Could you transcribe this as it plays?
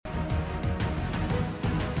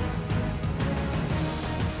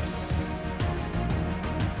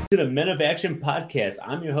to the Men of Action podcast.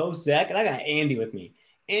 I'm your host, Zach, and I got Andy with me.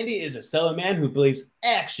 Andy is a stellar man who believes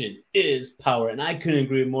action is power, and I couldn't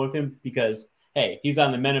agree more with him because, hey, he's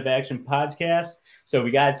on the Men of Action podcast, so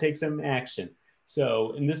we got to take some action.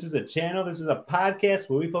 And this is a channel, this is a podcast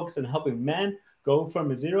where we focus on helping men go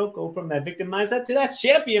from a zero, go from that victim mindset to that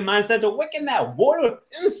champion mindset, to awaken that warrior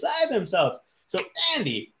inside themselves. So,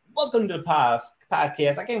 Andy, welcome to the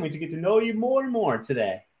podcast. I can't wait to get to know you more and more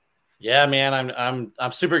today. Yeah, man,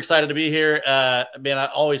 I'm super excited to be here. Man,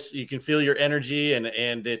 you can feel your energy, and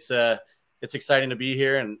it's exciting to be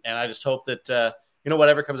here, and I just hope that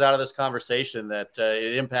whatever comes out of this conversation, that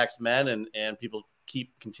it impacts men and people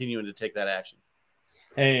keep continuing to take that action.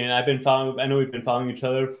 Hey, and I know we've been following each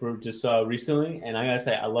other for just recently, and I gotta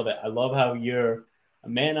say, I love it. I love how you're a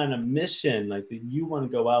man on a mission, like that you want to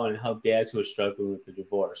go out and help dads who are struggling with the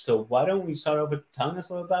divorce. So why don't we start off with telling us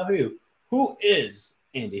a little about who is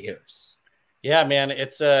Andy Harris? Yeah, man,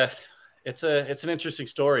 it's an interesting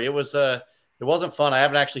story. It wasn't fun. I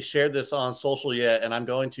haven't actually shared this on social yet, and I'm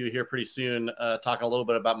going to here pretty soon, talking a little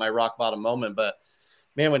bit about my rock bottom moment. But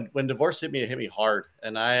man, when divorce hit me, it hit me hard,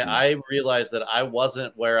 and I realized that I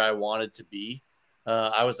wasn't where I wanted to be.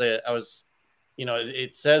 It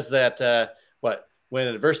says that when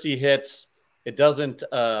adversity hits, it doesn't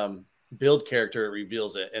build character, it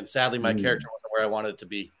reveals it. And sadly, my character wasn't where I wanted it to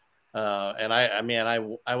be. And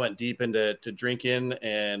I went deep into drinking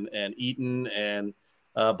and eating, and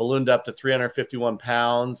ballooned up to 351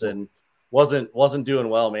 pounds and wasn't doing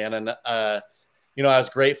well, man. And, I was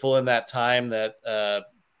grateful in that time that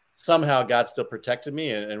somehow God still protected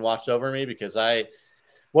me and watched over me, because I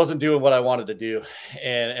wasn't doing what I wanted to do,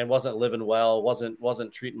 and wasn't living well,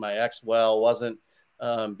 wasn't treating my ex well, wasn't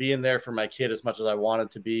being there for my kid as much as I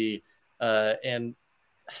wanted to be.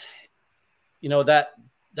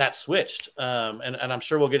 That switched. And I'm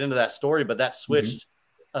sure we'll get into that story, but that switched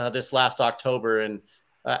this last October. And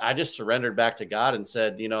I just surrendered back to God and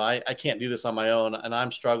said, I can't do this on my own, and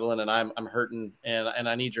I'm struggling, and I'm hurting, and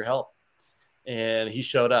I need your help. And he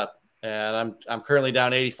showed up, and I'm currently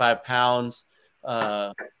down 85 pounds.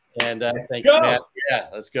 Let's thank go. you, man. Yeah,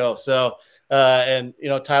 let's go. So,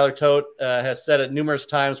 Tyler Tote has said it numerous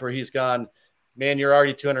times where he's gone, man, you're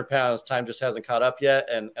already 200 pounds. Time just hasn't caught up yet.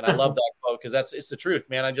 And I love that quote, because it's the truth,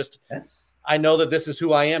 man. I know that this is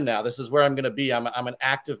who I am now. This is where I'm going to be. I'm an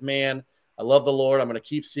active man. I love the Lord. I'm going to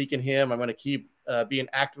keep seeking him. I'm going to keep being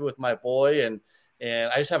active with my boy. And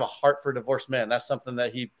I just have a heart for divorced men. That's something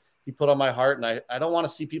that he put on my heart. And I don't want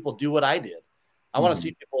to see people do what I did. I want to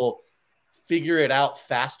see people figure it out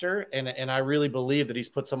faster. And I really believe that he's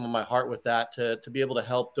put some on my heart with that, to be able to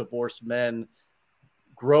help divorced men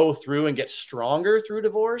grow through and get stronger through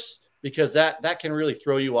divorce, because that can really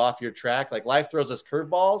throw you off your track. Like, life throws us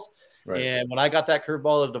curveballs. Right. And when I got that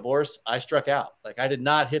curveball of divorce, I struck out. Like, I did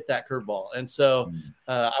not hit that curveball. And so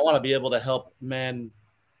I want to be able to help men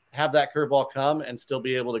have that curveball come and still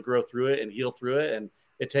be able to grow through it and heal through it. And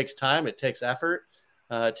it takes time. It takes effort.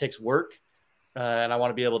 It takes work. And I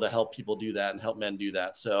want to be able to help people do that and help men do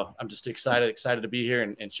that. So I'm just excited to be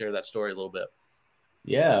here and share that story a little bit.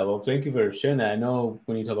 Yeah, well, thank you for sharing that. I know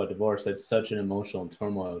when you talk about divorce, that's such an emotional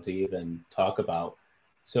turmoil to even talk about.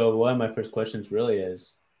 So one of my first questions really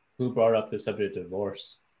is, who brought up the subject of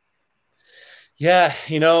divorce? Yeah,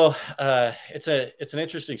 it's an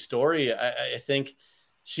interesting story. I think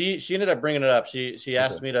she ended up bringing it up. She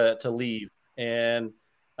asked me to leave, and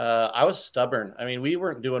I was stubborn. I mean, we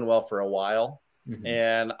weren't doing well for a while,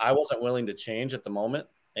 and I wasn't willing to change at the moment.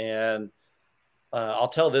 And I'll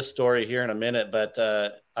tell this story here in a minute, but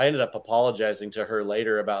I ended up apologizing to her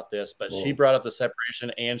later about this. But she brought up the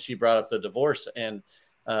separation, and she brought up the divorce, and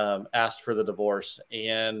asked for the divorce.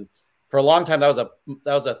 And for a long time, that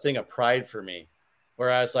was a thing of pride for me,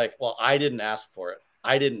 where I was like, well, I didn't ask for it.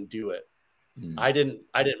 I didn't do it. I didn't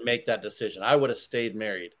make that decision. I would have stayed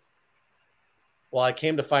married. Well, I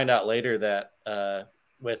came to find out later that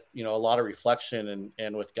with a lot of reflection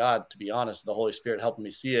and with God, to be honest, the Holy Spirit helping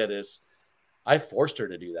me see it, is I forced her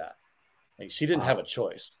to do that. Like, she didn't have a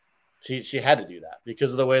choice. She had to do that because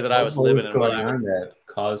of the way that I was living. And what on that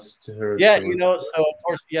caused her. Yeah,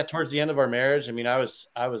 towards the end of our marriage, I mean,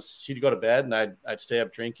 she'd go to bed and I'd stay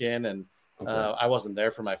up drinking, and I wasn't there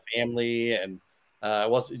for my family, and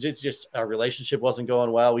just our relationship wasn't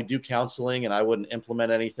going well. We do counseling, and I wouldn't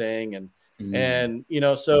implement anything, and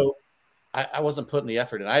so I wasn't putting the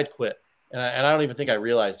effort in. I had quit, and I don't even think I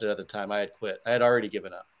realized it at the time. I had quit. I had already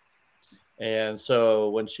given up. And so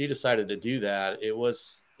when she decided to do that, it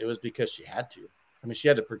was because she had to. I mean, she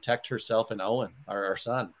had to protect herself and Owen, our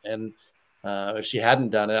son. And if she hadn't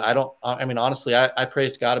done it, honestly, I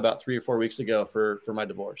praised God about 3 or 4 weeks ago for my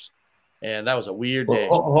divorce. And that was a weird Well, day.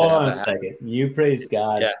 hold on a second. You praise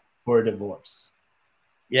God Yeah. for divorce.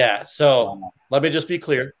 Yeah. So let me just be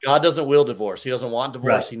clear. God doesn't will divorce. He doesn't want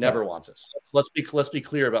divorce. Right, He never wants it. So let's be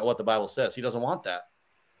clear about what the Bible says. He doesn't want that.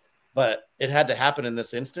 But it had to happen in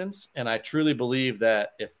this instance. And I truly believe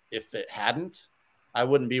that if it hadn't, I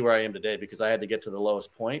wouldn't be where I am today, because I had to get to the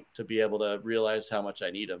lowest point to be able to realize how much I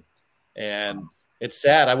need him. And it's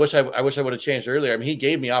sad. I wish I would have changed earlier. I mean, he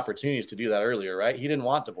gave me opportunities to do that earlier, right? He didn't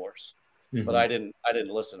want divorce, but I didn't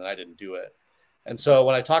listen, and I didn't do it. And so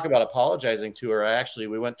when I talk about apologizing to her, I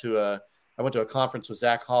went to a conference with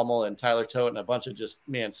Zach Hommel and Tyler Tote and a bunch of just,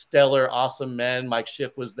 man, stellar, awesome men. Mike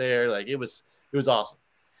Schiff was there. Like, it was awesome.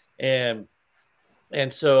 And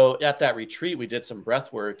so at that retreat, we did some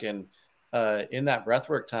breath work, and in that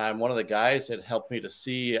breathwork time, one of the guys had helped me to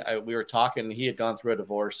see. We were talking. He had gone through a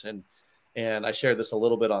divorce, and I shared this a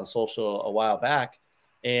little bit on social a while back.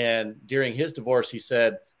 And during his divorce, he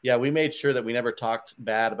said, "Yeah, we made sure that we never talked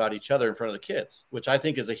bad about each other in front of the kids," which I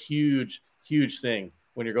think is a huge, huge thing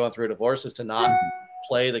when you're going through a divorce, is to not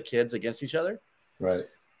play the kids against each other. Right.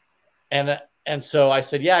 And so I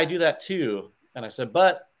said, "Yeah, I do that too." And I said,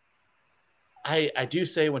 "But I do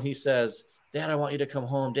say, when he says, 'Dad, I want you to come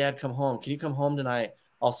home. Dad, come home. Can you come home tonight?'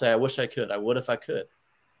 I'll say, 'I wish I could. I would if I could.'"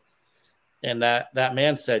 And that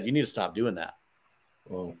man said, "You need to stop doing that."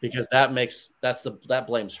 Whoa. Because that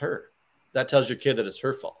blames her. That tells your kid that it's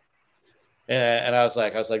her fault. And I was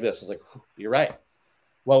like this. I was like, "You're right."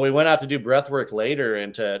 Well, we went out to do breath work later,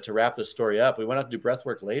 and to wrap this story up, we went out to do breath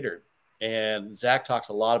work later. And Zach talks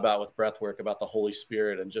a lot about, with breath work, about the Holy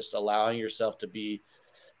Spirit and just allowing yourself to be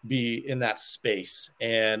in that space,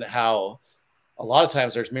 and how a lot of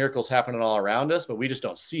times there's miracles happening all around us, but we just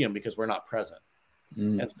don't see them because we're not present.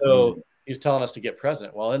 And so he's telling us to get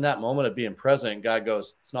present. Well, in that moment of being present, God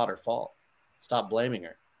goes, "It's not her fault. Stop blaming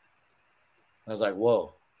her." I was like,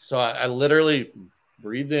 whoa. So I literally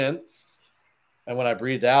breathed in. And when I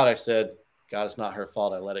breathed out, I said, "God, it's not her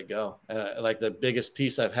fault. I let it go." And like the biggest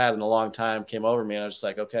peace I've had in a long time came over me. And I was just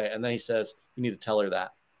like, okay. And then he says, "You need to tell her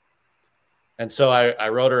that." And so I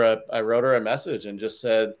wrote her a message and just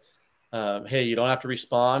said, "Hey, you don't have to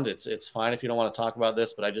respond. It's fine if you don't want to talk about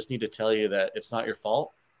this, but I just need to tell you that it's not your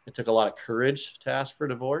fault. It took a lot of courage to ask for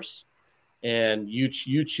divorce, and you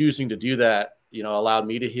choosing to do that, allowed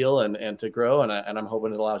me to heal and to grow. And I'm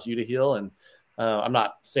hoping it allows you to heal." And I'm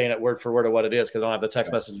not saying it word for word of what it is, because I don't have the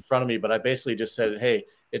text message in front of me, but I basically just said, "Hey,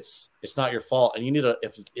 it's not your fault. And you need to,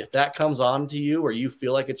 if that comes on to you where you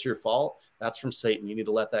feel like it's your fault, that's from Satan. You need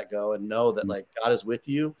to let that go and know that like God is with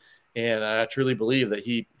you." And I truly believe that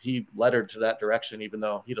he led her to that direction, even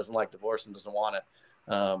though he doesn't like divorce and doesn't want it.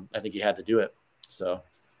 I think he had to do it. So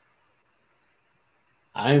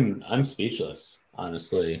I'm speechless,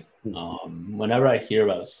 honestly. Whenever I hear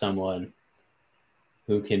about someone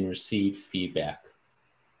who can receive feedback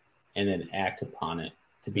and then act upon it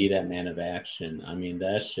to be that man of action, I mean,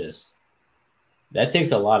 that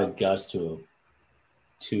takes a lot of guts to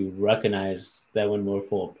recognize that when we're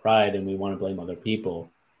full of pride and we want to blame other people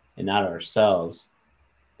and not ourselves,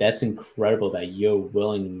 that's incredible that you're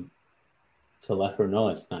willing to let her know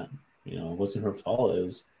it's not, it wasn't her fault. It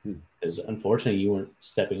was unfortunately you weren't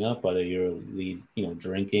stepping up, whether you're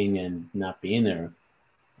drinking and not being there.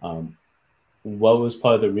 What was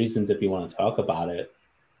part of the reasons, if you want to talk about it,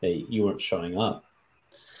 that you weren't showing up?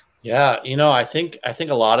 Yeah, I think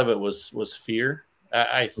a lot of it was fear.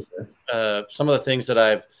 Some of the things that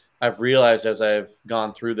I've realized as I've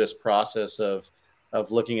gone through this process of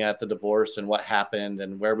looking at the divorce and what happened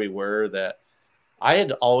and where we were, that I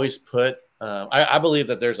had always put. I believe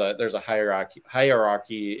that there's a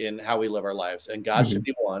hierarchy in how we live our lives, and God should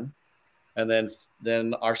be one, and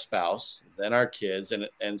then our spouse, then our kids,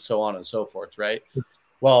 and so on and so forth, right?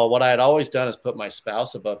 Well, what I had always done is put my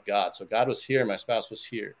spouse above God. So God was here, my spouse was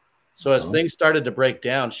here. So as things started to break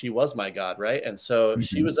down, she was my God, right? And so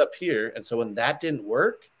she was up here. And so when that didn't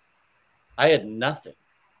work, I had nothing.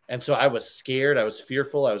 And so I was scared, I was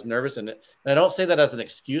fearful, I was nervous. And I don't say that as an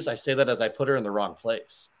excuse. I say that as I put her in the wrong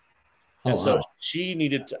place. And so she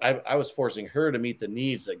needed to, I was forcing her to meet the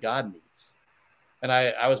needs that God needs. And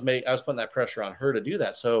I was putting that pressure on her to do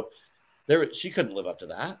that. So she couldn't live up to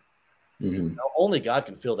that. Only God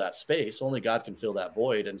can fill that space. Only God can fill that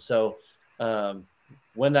void. And so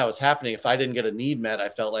when that was happening, if I didn't get a need met, I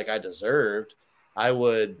felt like I deserved, I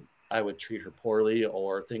would treat her poorly,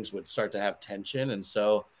 or things would start to have tension. And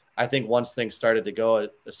so I think once things started to go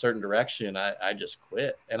a certain direction, I just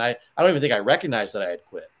quit. And I don't even think I recognized that I had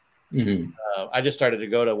quit. I just started to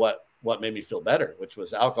go to what made me feel better, which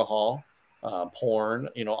was alcohol, porn,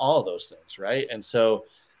 all of those things. Right. And so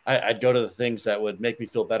I'd go to the things that would make me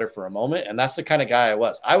feel better for a moment. And that's the kind of guy I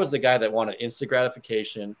was. I was the guy that wanted instant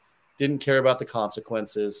gratification, didn't care about the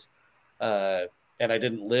consequences. And I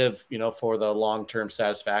didn't live, for the long-term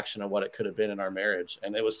satisfaction of what it could have been in our marriage.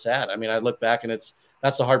 And it was sad. I mean, I look back and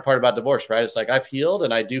that's the hard part about divorce, right? It's like I've healed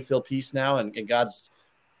and I do feel peace now and God's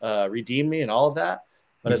redeemed me and all of that.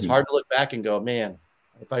 But it's hard to look back and go, man,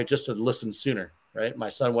 if I just had listened sooner, right? My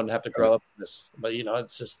son wouldn't have to grow up in this. But,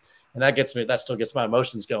 it's just, and that still gets my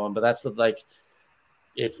emotions going. But that's like,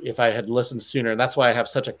 if I had listened sooner, and that's why I have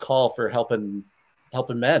such a call for helping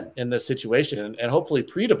men in this situation and hopefully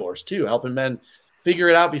pre-divorce too, helping men figure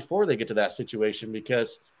it out before they get to that situation,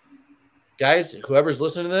 because guys, whoever's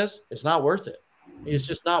listening to this, it's not worth it. It's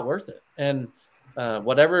just not worth it. And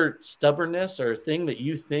whatever stubbornness or thing that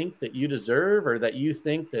you think that you deserve, or that you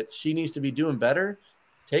think that she needs to be doing better,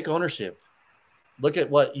 take ownership. Look at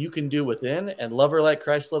what you can do within and love her like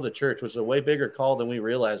Christ loved the church, which is a way bigger call than we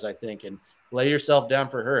realize, I think. And lay yourself down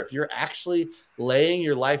for her. If you're actually laying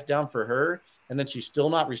your life down for her and then she's still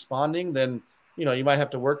not responding, then you might have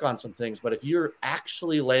to work on some things. But if you're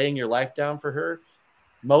actually laying your life down for her,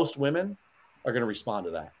 most women are going to respond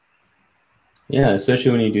to that. Yeah,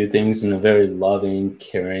 especially when you do things in a very loving,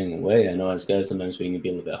 caring way. I know as guys, sometimes we can be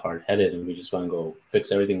a little bit hard-headed and we just want to go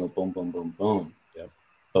fix everything, go boom, boom, boom, boom. Yep.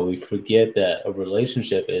 But we forget that a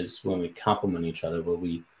relationship is when we complement each other, where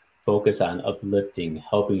we focus on uplifting,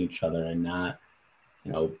 helping each other, and not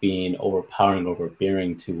being overpowering,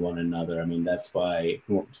 overbearing to one another. I mean, that's why,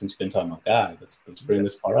 since you've been talking about God, let's bring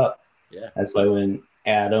this part up. Yeah. That's why when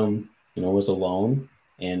Adam, was alone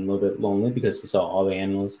and a little bit lonely because he saw all the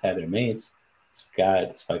animals have their mates,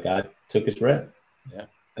 that's why God took his rib. Yeah.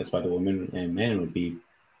 That's why the woman and man would be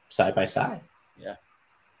side by side. Yeah.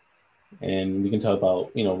 And we can talk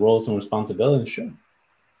about, roles and responsibilities, sure.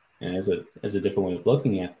 And as a different way of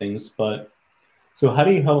looking at things, but so how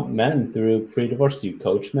do you help men through pre-divorce? Do you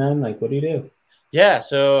coach men? Like, what do you do? Yeah.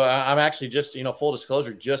 So I'm actually just, full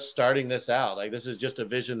disclosure, just starting this out. Like, this is just a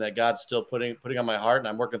vision that God's still putting on my heart, and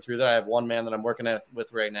I'm working through that. I have one man that I'm working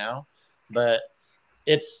with right now, but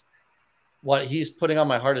it's what he's putting on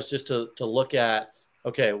my heart is just to look at,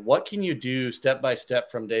 okay, what can you do step by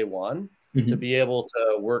step from day one to be able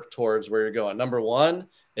to work towards where you're going? Number one,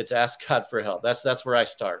 it's ask God for help. That's where I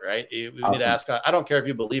start, right? We need to ask God. I don't care if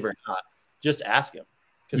you believe or not. Just ask him,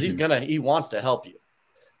 because he wants to help you.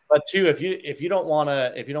 But two, if you don't want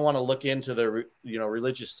to look into the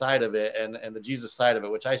religious side of it and the Jesus side of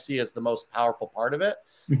it, which I see as the most powerful part of it,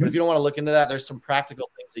 but if you don't want to look into that, there's some practical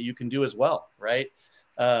things that you can do as well, right?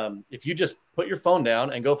 If you just put your phone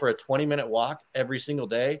down and go for a 20-minute walk every single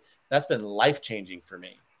day, that's been life-changing for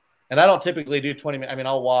me. And I don't typically do 20 minutes. I mean,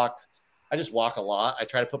 I just walk a lot. I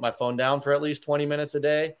try to put my phone down for at least 20 minutes a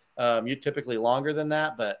day. You typically longer than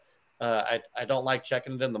that, but I don't like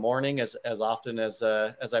checking it in the morning as often as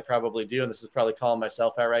I probably do. And this is probably calling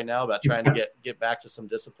myself out right now about trying to get back to some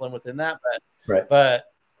discipline within that. But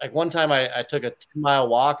like one time I took a 10-mile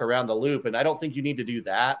walk around the loop, and I don't think you need to do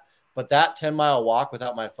that. But that 10-mile walk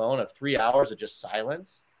without my phone of 3 hours of just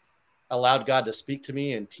silence allowed God to speak to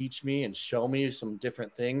me and teach me and show me some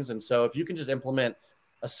different things. And so if you can just implement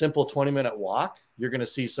a simple 20-minute walk, you're going to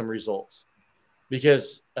see some results.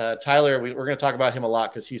 Because Tyler, we're going to talk about him a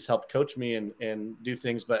lot because he's helped coach me and do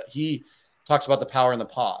things, but he talks about the power in the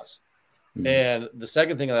pause. And the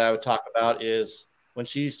second thing that I would talk about is when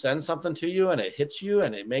she sends something to you and it hits you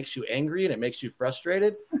and it makes you angry and it makes you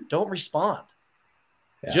frustrated, don't respond.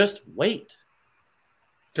 Yeah. Just wait.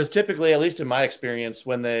 Because typically, at least in my experience,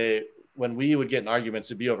 when we would get in arguments,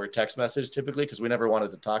 it'd be over a text message typically, because we never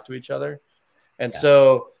wanted to talk to each other. And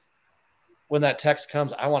so when that text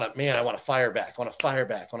comes, I want to fire back. I want to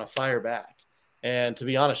fire back. And to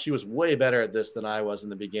be honest, she was way better at this than I was in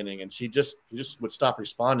the beginning. And she just would stop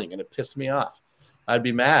responding, and it pissed me off. I'd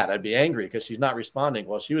be mad. I'd be angry because she's not responding.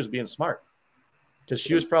 Well, she was being smart because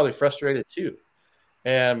she was probably frustrated too.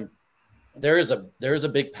 And there is a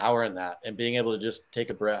big power in that, and being able to just take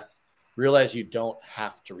a breath, realize you don't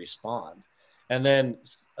have to respond. And then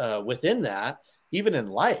within that, even in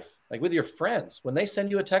life, like with your friends, when they send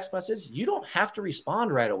you a text message, you don't have to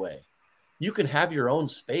respond right away. You can have your own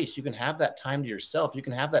space. You can have that time to yourself. You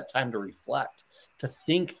can have that time to reflect, to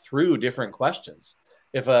think through different questions.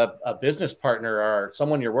 If a business partner or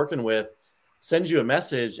someone you're working with sends you a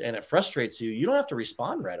message and it frustrates you, you don't have to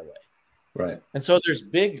respond right away. Right. And so there's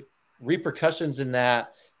big repercussions in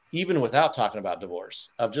that, even without talking about divorce,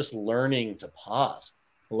 of just learning to pause,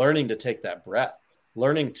 learning to take that breath,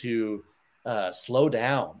 learning to slow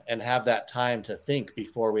down and have that time to think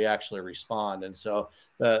before we actually respond. And so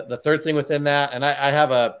the third thing within that, and I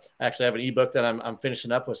have actually have an ebook that I'm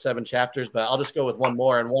finishing up with 7 chapters, but I'll just go with one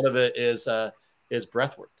more. And one of it is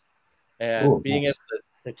breath work and being able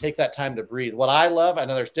to take that time to breathe. What I love, I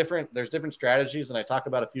know there's different strategies, and I talk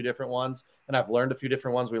about a few different ones, and I've learned a few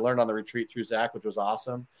different ones. We learned on the retreat through Zach, which was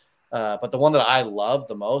awesome. But the one that I love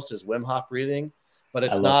the most is Wim Hof breathing. But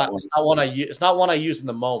it's not one I use in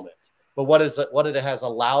the moment. But what it has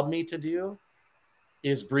allowed me to do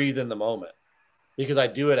is breathe in the moment, because I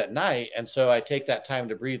do it at night. And so I take that time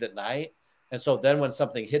to breathe at night. And so then when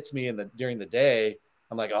something hits me during the day,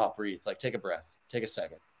 I'm like, oh, breathe, like take a breath, take a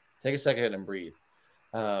second and breathe.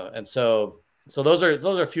 And so those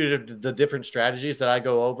are a few of the different strategies that I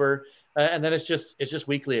go over. And then it's just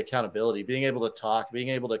weekly accountability, being able to talk, being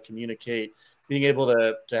able to communicate, being able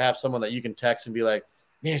to have someone that you can text and be like,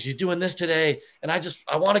 man, she's doing this today, and I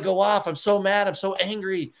want to go off. I'm so mad. I'm so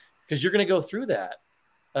angry, because you're going to go through that.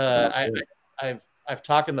 I've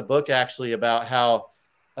talked in the book actually about how,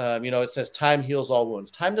 it says time heals all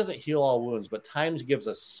wounds. Time doesn't heal all wounds, but time gives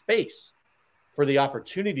us space for the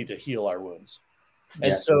opportunity to heal our wounds.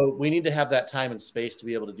 And so we need to have that time and space to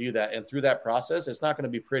be able to do that. And through that process, it's not going to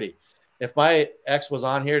be pretty. If my ex was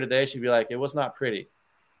on here today, she'd be like, it was not pretty.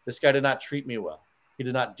 This guy did not treat me well. He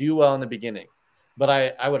did not do well in the beginning. But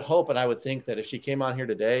I would hope and I would think that if she came on here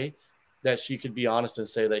today, that she could be honest and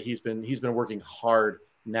say that he's been working hard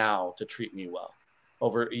now to treat me well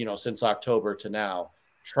over, since October to now,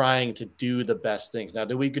 trying to do the best things. Now,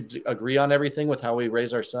 do we could agree on everything with how we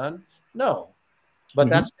raise our son? No. But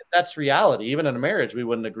that's reality. Even in a marriage, we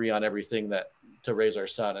wouldn't agree on everything to raise our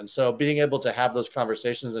son. And so being able to have those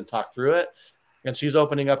conversations and talk through it, and she's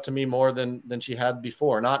opening up to me more than she had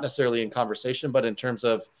before, not necessarily in conversation, but in terms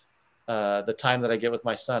of the time that I get with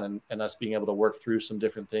my son and us being able to work through some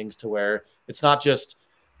different things, to where it's not just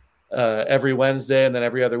every Wednesday and then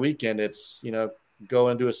every other weekend. It's,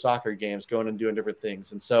 going to a soccer games, going and doing different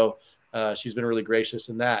things. And so she's been really gracious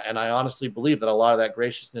in that. And I honestly believe that a lot of that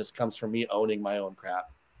graciousness comes from me owning my own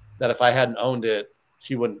crap, that if I hadn't owned it,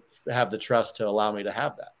 she wouldn't have the trust to allow me to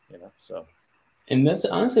have that, so. And that's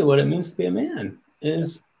honestly what it means to be a man,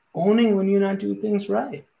 is owning when you're not doing things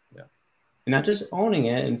right. Yeah. And not just owning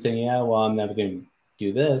it and saying, yeah, well, I'm never going to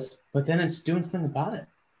do this, but then it's doing something about it.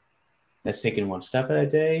 That's taking one step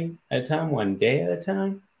at a time, one day at a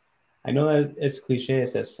time. I know that it's cliche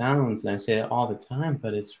as that sounds, and I say it all the time,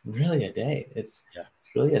 but it's really a day. It's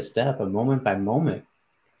really a step, a moment by moment.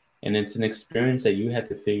 And it's an experience that you have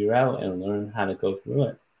to figure out and learn how to go through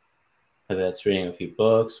it. Whether that's reading a few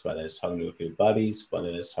books, whether it's talking to a few buddies, whether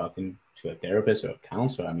it's talking to a therapist or a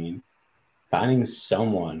counselor. I mean, finding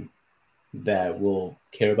someone that will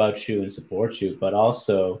care about you and support you, but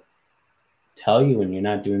also tell you when you're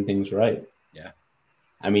not doing things right. Yeah.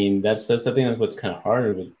 I mean, that's the thing. That's what's kind of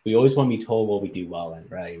harder. We always want to be told what we do well in,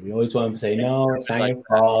 right? We always want to say, no, it's not your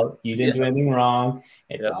fault. You didn't do anything wrong.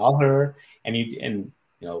 It's all her. And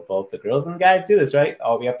both the girls and the guys do this, right?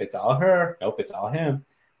 Oh, yep, it's all her. Nope, it's all him.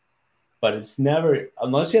 But it's never,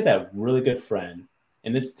 unless you have that really good friend,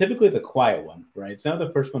 and it's typically the quiet one, right? It's not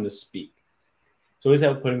the first one to speak. So always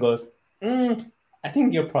that person goes, I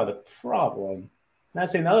think you're part of the problem.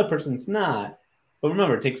 Not saying the other person's not, but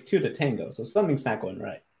remember, it takes two to tango, so something's not going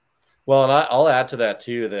right. Well, and I'll add to that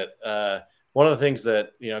too, that one of the things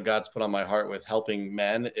that God's put on my heart with helping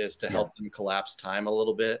men is to help them collapse time a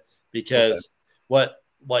little bit, because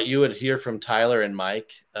what you would hear from Tyler and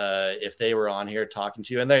Mike, if they were on here talking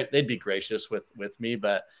to you, and they'd be gracious with me,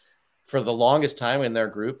 but for the longest time in their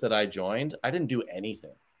group that I joined, I didn't do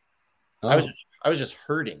anything. Oh. I was just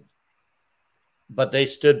hurting, but they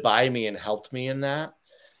stood by me and helped me in that.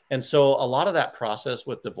 And so a lot of that process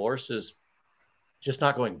with divorce is just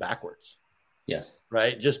not going backwards. Yes.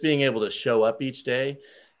 Right. Just being able to show up each day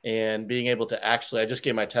and being able to I just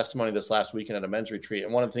gave my testimony this last weekend at a men's retreat.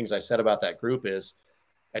 And one of the things I said about that group is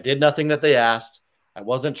I did nothing that they asked. I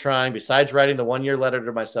wasn't trying, besides writing the 1-year letter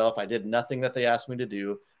to myself. I did nothing that they asked me to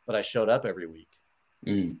do, but I showed up every week.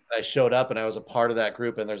 I showed up and I was a part of that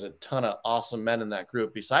group. And there's a ton of awesome men in that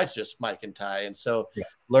group besides just Mike and Ty. And so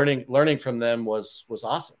learning from them was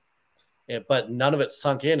awesome. But none of it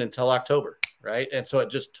sunk in until October, right? And so it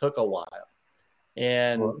just took a while.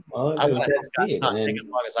 And I was not take as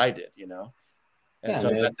long as I did, And so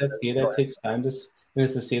it's a seed that takes time to.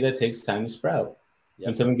 It's a seed that takes time to sprout. Yep.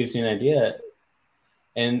 When someone gives you an idea,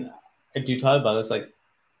 and I do talk about this, like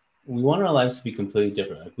we want our lives to be completely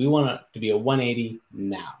different. Like we want it to be a 180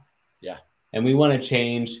 now. Yeah. And we want to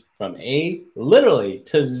change from A literally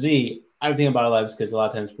to Z everything about our lives, because a lot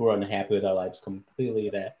of times we're unhappy with our lives completely.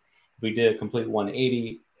 That if we did a complete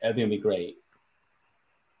 180, everything will be great.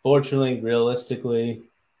 Fortunately, realistically,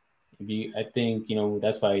 I think,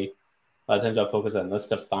 that's why a lot of times I'll focus on, let's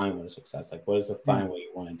define what is success. Like, what is define what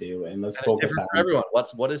you want to do? And let's focus different on for everyone.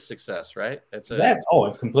 What is success, right? It's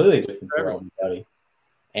completely different for everybody.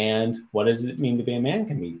 And what does it mean to be a man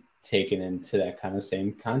can be taken into that kind of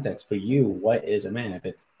same context. For you, what is a man? If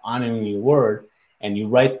it's honoring your word, and you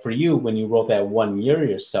write for you when you wrote that 1 year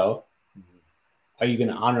yourself, are you going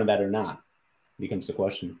to honor that or not? Becomes the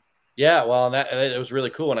question. Yeah, well, and it was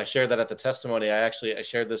really cool when I shared that at the testimony. I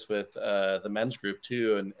shared this with the men's group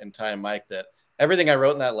too, and Ty and Mike, that everything I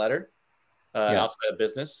wrote in that letter outside of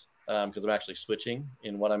business, because I'm actually switching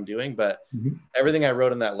in what I'm doing, but everything I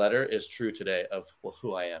wrote in that letter is true today of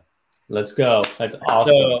who I am. Let's go. That's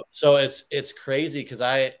awesome. So it's crazy because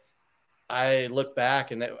I look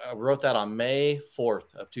back and I wrote that on May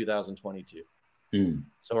 4th of 2022.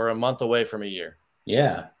 So we're a month away from a year.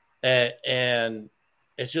 Yeah. And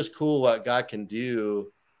it's just cool what God can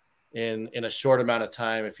do in a short amount of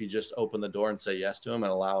time if you just open the door and say yes to him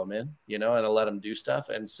and allow him in, and let him do stuff.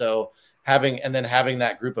 And so having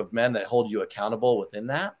that group of men that hold you accountable within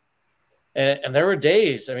that. And there were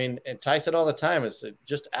days, and Ty said all the time, is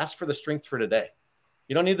just ask for the strength for today.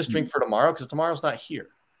 You don't need the strength for tomorrow because tomorrow's not here.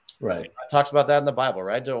 Right. It talks about that in the Bible,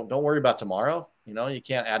 right? Don't worry about tomorrow. You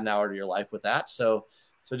can't add an hour to your life with that. So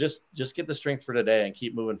just get the strength for today and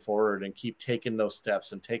keep moving forward and keep taking those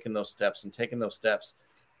steps and taking those steps and taking those steps.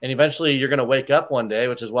 And eventually you're going to wake up one day,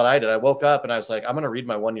 which is what I did. I woke up and I was like, I'm going to read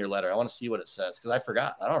my 1 year letter. I want to see what it says because I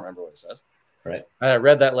forgot. I don't remember what it says. Right. I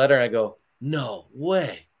read that letter and I go, no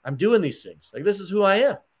way. I'm doing these things. Like, this is who I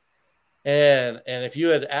am. And if you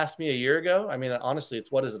had asked me a year ago, honestly, it's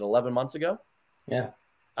 11 months ago? Yeah.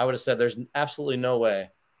 I would have said there's absolutely no way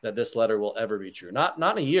that this letter will ever be true. Not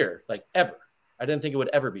in a year, like ever. I didn't think it would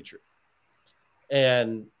ever be true.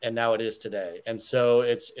 And now it is today. And so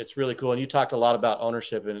it's really cool. And you talked a lot about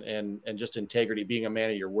ownership and just integrity, being a man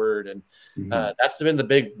of your word. And that's been the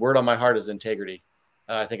big word on my heart is integrity.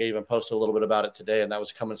 I think I even posted a little bit about it today, and that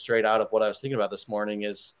was coming straight out of what I was thinking about this morning.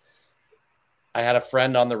 Is I had a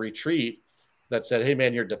friend on the retreat that said, hey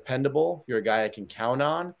man, you're dependable. You're a guy I can count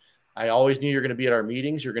on. I always knew you're going to be at our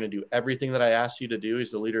meetings. You're going to do everything that I asked you to do.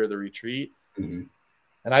 He's the leader of the retreat. And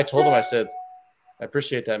I told him, I said, I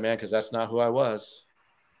appreciate that, man, because that's not who I was.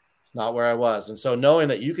 It's not where I was. And so knowing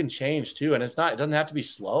that you can change too, and it doesn't have to be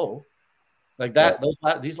slow. Like that,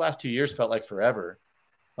 these last 2 years felt like forever.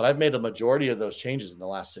 But I've made the majority of those changes in the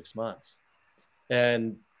last 6 months.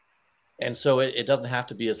 And so it doesn't have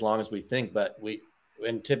to be as long as we think, but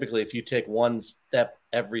typically if you take one step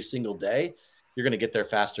every single day, you're going to get there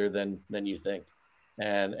faster than you think.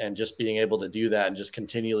 And just being able to do that and just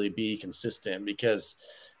continually be consistent, because,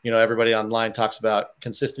 everybody online talks about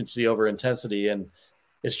consistency over intensity, and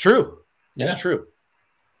it's true. It's true.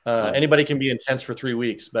 Anybody can be intense for 3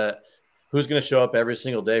 weeks, but who's going to show up every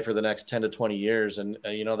single day for the next 10 to 20 years? And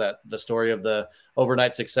that the story of the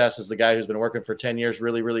overnight success is the guy who's been working for 10 years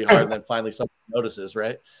really, really hard. And then finally someone notices,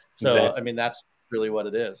 right? So, exactly. That's really what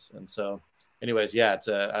it is. And so anyways, yeah,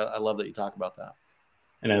 I love that you talk about that.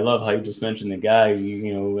 And I love how you just mentioned the guy,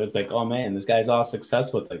 it's like, oh man, this guy's all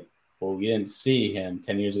successful. It's like, well, you didn't see him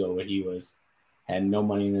 10 years ago where he had no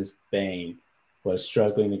money in his bank, was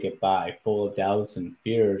struggling to get by, full of doubts and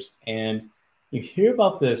fears. And you hear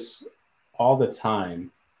about this all the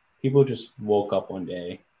time. People just woke up one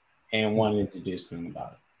day and wanted to do something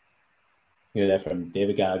about it. You hear that from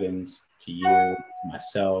David Goggins to you, to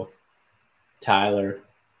myself, Tyler.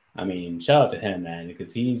 Shout out to him, man,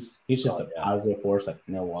 because he's just a positive force like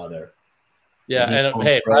no other. Yeah, and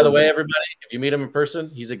hey, by the way, everybody, if you meet him in person,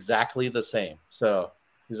 he's exactly the same. So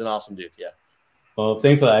he's an awesome dude. Yeah. Well,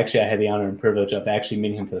 thankfully, actually, I had the honor and privilege of actually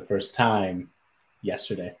meeting him for the first time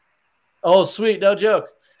yesterday. Oh, sweet, no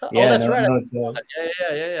joke. Yeah, that's right.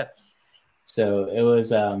 Yeah. So it was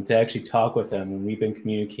to actually talk with him, and we've been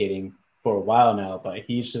communicating for a while now. But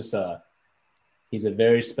he's just he's a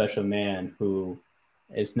very special man who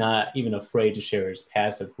is not even afraid to share his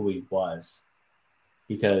past of who he was,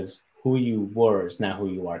 because who you were is not who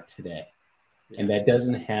you are today. And that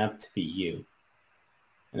doesn't have to be you.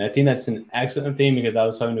 And I think that's an excellent thing, because I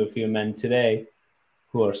was talking to a few men today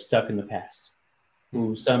who are stuck in the past,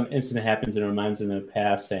 who some incident happens and reminds them of the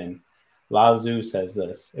past. And Lao Tzu says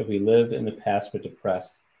this: if we live in the past, we're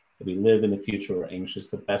depressed. If we live in the future, we're anxious.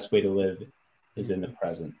 The best way to live is in the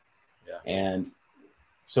present. Yeah. And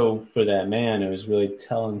so for that man, it was really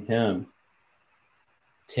telling him,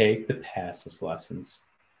 take the past as lessons.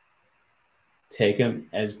 Take them,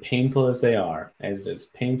 as painful as they are, as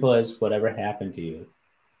painful as whatever happened to you,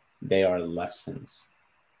 they are lessons.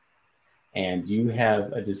 and you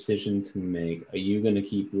have a decision to make. Are you going to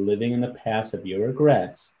keep living in the past of your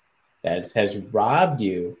regrets that has robbed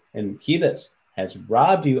you, and key this, has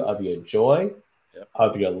robbed you of your joy,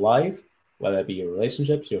 of your life, whether it be your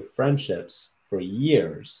relationships, your friendships, for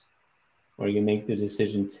years, or you make the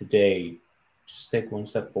decision today, just take one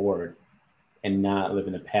step forward and not live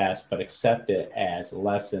in the past, but accept it as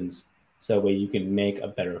lessons so that way you can make a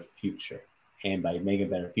better future. And by making a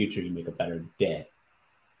better future, you make a better day.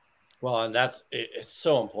 Well, and it's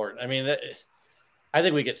so important. I mean, I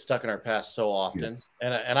think we get stuck in our past so often, Yes.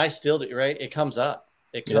 and I still do, right? It comes up.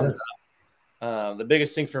 It comes up. The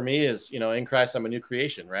biggest thing for me is, in Christ, I'm a new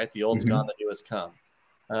creation, right? The old's gone, the new has come.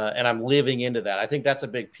 And I'm living into that. I think that's a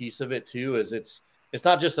big piece of it too, is it's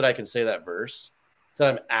not just that I can say that verse, it's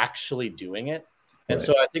that I'm actually doing it. And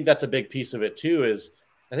so I think that's a big piece of it too, is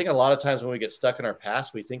I think a lot of times when we get stuck in our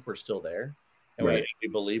past, we think we're still there. And we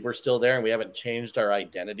believe we're still there, and we haven't changed our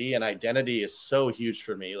identity. And identity is so huge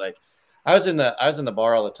for me. Like I was in the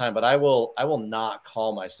bar all the time, but I will not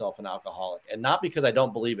call myself an alcoholic, and not because I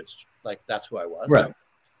don't believe it's like that's who I was. Right.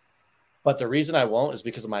 But the reason I won't is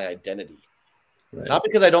because of my identity, not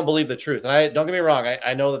because I don't believe the truth. And I don't get me wrong.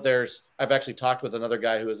 I know that I've actually talked with another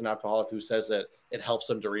guy who is an alcoholic who says that it helps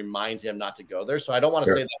him to remind him not to go there. So I don't want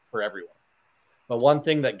to say that for everyone. But one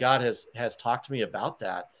thing that God has talked to me about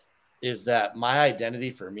that is that my identity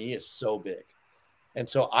for me is so big. And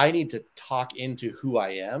so I need to talk into who I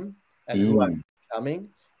am and who I'm becoming,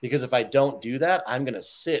 because if I don't do that, I'm going to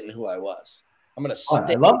sit in who I was. I'm going to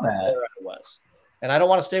stay where I was. And I don't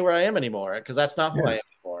want to stay where I am anymore, because that's not who I am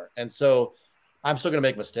anymore. And so I'm still going to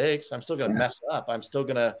make mistakes. I'm still going to mess up. There's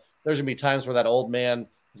going to be times where that old man,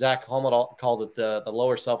 Zach Holman, called it the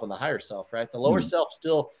lower self and the higher self, right? The lower self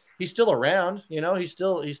he's still around, he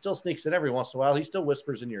still sneaks in every once in a while. He still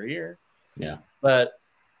whispers in your ear. Yeah. But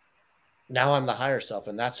now I'm the higher self,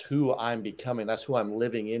 and that's who I'm becoming. That's who I'm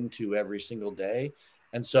living into every single day.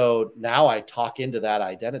 And so now I talk into that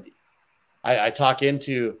identity. I talk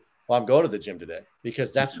into, well, I'm going to the gym today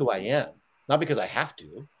because that's who I am, not because I have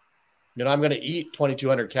to. I'm going to eat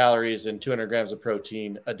 2,200 calories and 200 grams of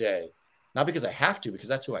protein a day, not because I have to, because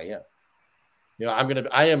that's who I am.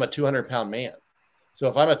 I am a 200-pound man. So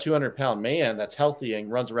if I'm a 200-pound man that's healthy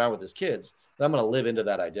and runs around with his kids, then I'm going to live into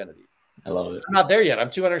that identity. I love it. I'm not there yet. I'm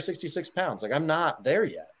 266 pounds. Like I'm not there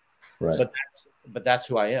yet. Right. But that's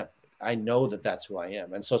who I am. I know that that's who I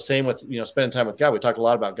am. And so same with, spending time with God. We talked a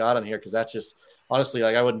lot about God on here, because that's just honestly,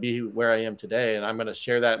 like I wouldn't be where I am today. And I'm going to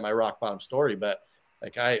share that in my rock bottom story. But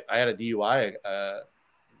like I had a DUI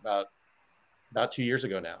about 2 years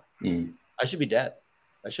ago now. I should be dead.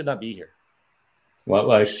 I should not be here.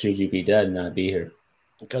 Why should you be dead and not be here?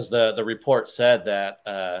 Because the report said that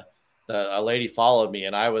a lady followed me,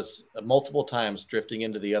 and I was multiple times drifting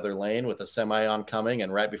into the other lane with a semi oncoming,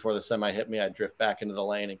 and right before the semi hit me, I'd drift back into the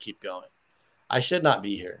lane and keep going. I should not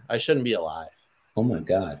be here. I shouldn't be alive. Oh my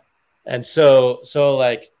God. And so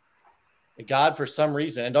like God, for some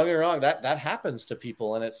reason, and don't get me wrong, that happens to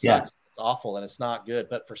people, and it sucks. Yeah. It's awful and it's not good.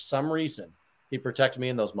 But for some reason, he protected me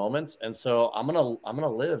in those moments. And so I'm gonna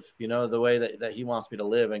live, the way that he wants me to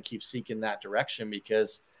live, and keep seeking that direction,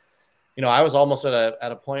 because I was almost at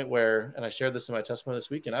a point where, and I shared this in my testimony this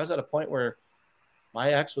weekend, I was at a point where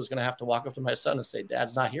my ex was going to have to walk up to my son and say,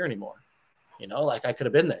 Dad's not here anymore. Like I could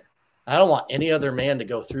have been there. I don't want any other man to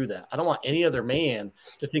go through that. I don't want any other man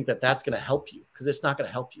to think that that's going to help you, because it's not going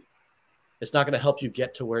to help you. It's not going to help you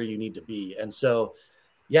get to where you need to be. And so,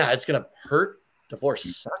 yeah, it's going to hurt. Divorce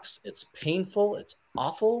sucks. It's painful. It's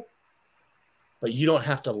awful. But you don't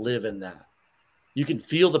have to live in that. You can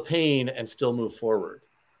feel the pain and still move forward.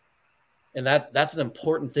 And that's an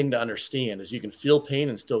important thing to understand, is you can feel pain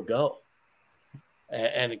and still go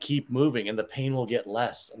and keep moving, and the pain will get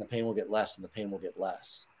less, and the pain will get less, and the pain will get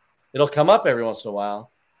less. It'll come up every once in a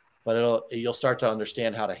while, but you'll start to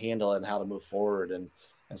understand how to handle it and how to move forward. And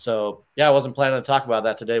so, yeah, I wasn't planning to talk about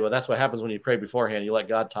that today, but that's what happens when you pray beforehand. You let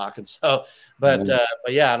God talk. And so, but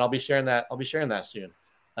yeah, and I'll be sharing that soon.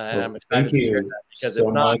 And I'm excited to share that, because so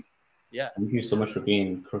it's not, much. Yeah. Thank you so much for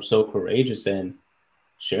being so courageous and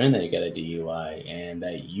sharing that you got a DUI and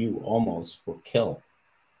that you almost were killed.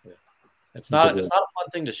 Yeah. It's not a fun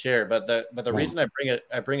thing to share, but the reason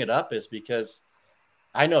I bring it up is because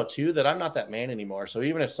I know too that I'm not that man anymore. So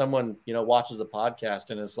even if someone, watches the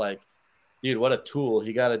podcast and is like, dude, what a tool,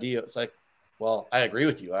 he got a DUI. It's like, well, I agree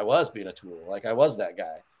with you. I was being a tool. Like I was that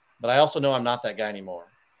guy, but I also know I'm not that guy anymore.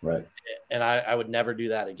 Right. And I would never do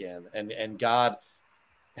that again. And God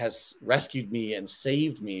has rescued me and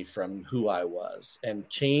saved me from who I was and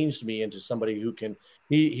changed me into somebody who can,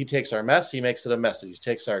 he takes our mess, he makes it a message. He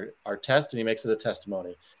takes our test and he makes it a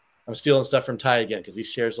testimony. I'm stealing stuff from Ty again because he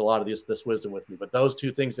shares a lot of this wisdom with me. But those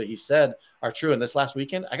two things that he said are true. And this last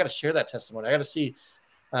weekend, I got to share that testimony. I got to see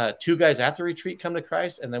 2 guys at the retreat come to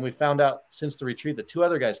Christ. And then we found out since the retreat that 2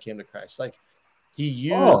 other guys came to Christ. Like he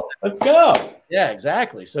used. Oh, let's go. Yeah,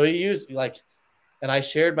 exactly. So he used and I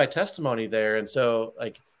shared my testimony there. And so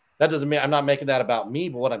that doesn't mean I'm not making that about me.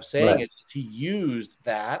 But what I'm saying is he used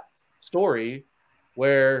that story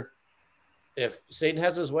where if Satan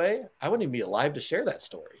has his way, I wouldn't even be alive to share that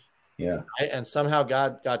story. Yeah. And somehow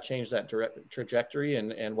God changed that trajectory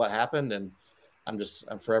and what happened. And I'm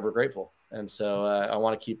forever grateful. And so I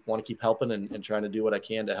want to keep helping and trying to do what I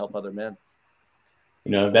can to help other men.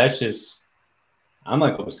 That's just, I'm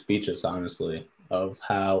like speechless, honestly, of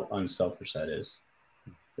how unselfish that is.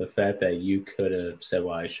 The fact that you could have said,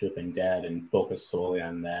 well, I should have been dad and focused solely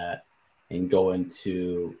on that and go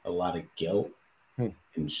into a lot of guilt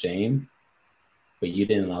and shame, but you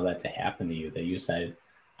didn't allow that to happen to you, that you said,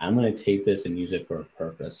 I'm going to take this and use it for a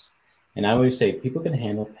purpose. And I always say people can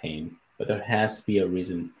handle pain, but there has to be a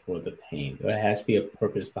reason for the pain. There has to be a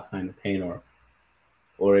purpose behind the pain,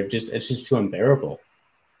 or it's just too unbearable.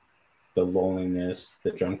 The loneliness,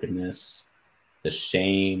 the drunkenness, the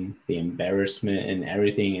shame, the embarrassment, and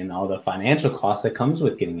everything, and all the financial costs that comes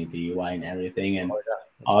with getting a DUI and everything, and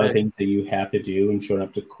all the things that you have to do and showing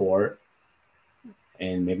up to court,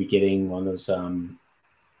 and maybe getting one of those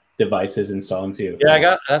devices installed into you.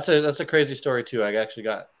 Yeah, that's a crazy story too. I actually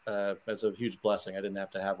got as a huge blessing. I didn't have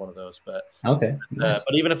to have one of those, but okay. Nice.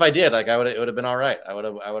 But even if I did, it would have been all right. I would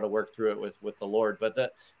have worked through it with the Lord. But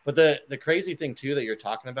the crazy thing too that you're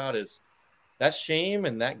talking about is that shame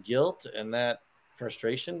and that guilt and that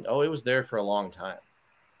frustration. Oh, it was there for a long time.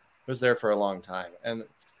 It was there for a long time, and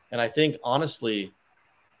I think honestly,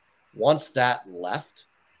 once that left.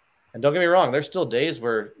 And don't get me wrong, there's still days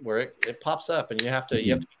where it pops up, and you have to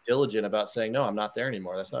be diligent about saying, no, I'm not there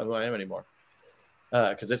anymore. That's not who I am anymore.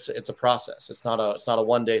 Because it's a process. It's not a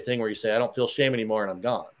one day thing where you say I don't feel shame anymore and I'm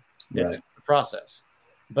gone. It's a process.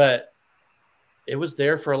 But it was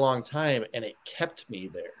there for a long time, and it kept me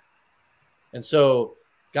there. And so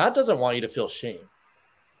God doesn't want you to feel shame.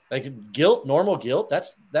 Like guilt, normal guilt,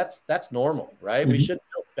 that's normal, right? We should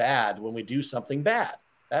feel bad when we do something bad.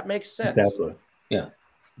 That makes sense. Exactly. Yeah.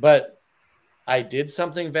 But I did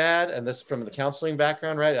something bad, and this from the counseling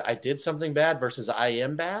background, right? I did something bad versus I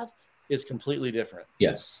am bad is completely different.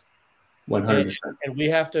 Yes, 100%. And we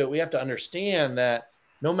have to understand that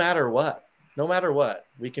no matter what,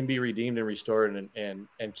 we can be redeemed and restored and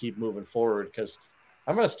keep moving forward. Because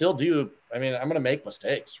I'm going to still I'm going to make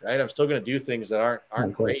mistakes, right? I'm still going to do things that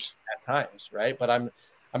aren't great at times, right? But I'm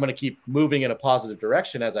going to keep moving in a positive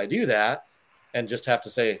direction as I do that, and just have to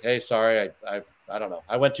say, hey, sorry, I don't know.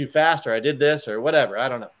 I went too fast, or I did this, or whatever. I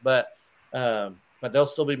don't know. But there'll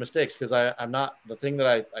still be mistakes, because I'm not. The thing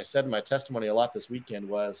that I said in my testimony a lot this weekend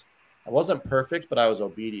was I wasn't perfect, but I was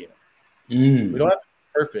obedient. We don't have to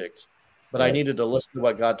be perfect, but I needed to listen to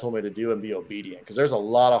what God told me to do and be obedient, because there's a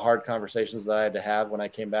lot of hard conversations that I had to have when I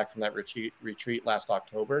came back from that retreat last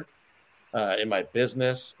October, in my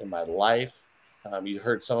business, in my life. You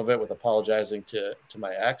heard some of it with apologizing to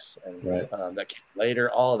my ex, and that came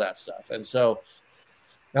later, all of that stuff. And so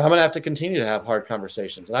now I'm going to have to continue to have hard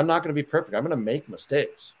conversations, and I'm not going to be perfect. I'm going to make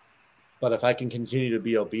mistakes, but if I can continue to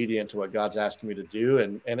be obedient to what God's asking me to do,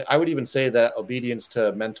 and I would even say that obedience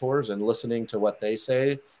to mentors and listening to what they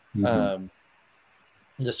say,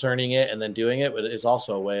 discerning it and then doing it is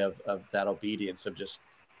also a way of that obedience, of just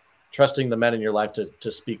trusting the men in your life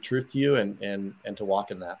to speak truth to you and to walk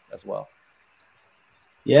in that as well.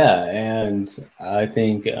 Yeah, and I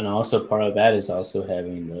think, and also part of that is also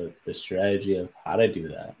having the strategy of how to do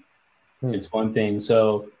that. It's one thing.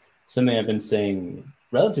 So something I've been saying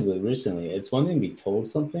relatively recently, it's one thing to be told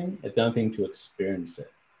something, it's another thing to experience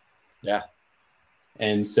it. Yeah.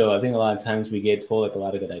 And so I think a lot of times we get told like a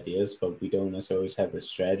lot of good ideas, but we don't necessarily always have the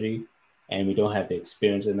strategy, and we don't have the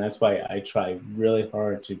experience. And that's why I try really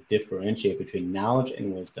hard to differentiate between knowledge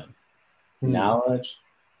and wisdom. Knowledge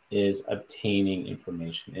is obtaining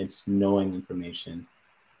information. It's knowing information.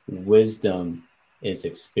 Wisdom is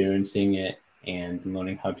experiencing it and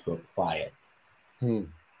learning how to apply it.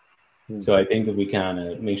 So I think that we kind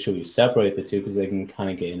of make sure we separate the two, because they can kind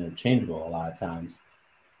of get interchangeable a lot of times.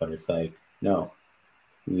 But it's like, no,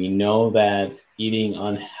 we know that eating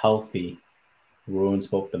unhealthy ruins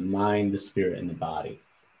both the mind, the spirit, and the body.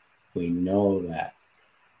 We know that.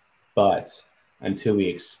 But until we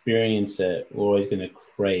experience it, we're always going to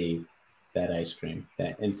crave that ice cream,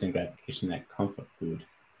 that instant gratification, that comfort food.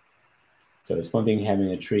 So it's one thing having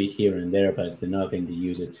a treat here and there, but it's another thing to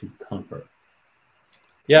use it to comfort.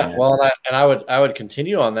 Yeah, well, and I would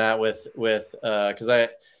continue on that with because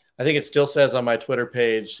I think it still says on my Twitter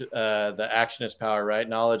page, the action is power, right?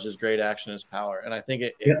 Knowledge is great, action is power. And I think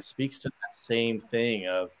it speaks to that same thing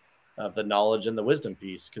of the knowledge and the wisdom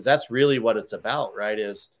piece, because that's really what it's about, right?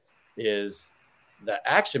 Is the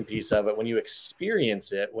action piece of it, when you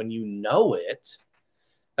experience it, when you know it.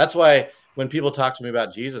 That's why when people talk to me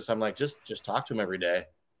about Jesus, I'm like, just talk to him every day.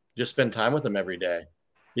 Just spend time with him every day.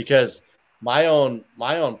 Because my own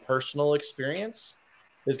personal experience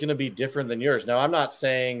is going to be different than yours. Now, I'm not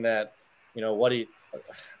saying that,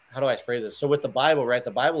 how do I phrase this? So with the Bible, right?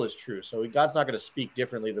 The Bible is true. So God's not going to speak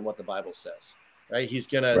differently than what the Bible says, right? He's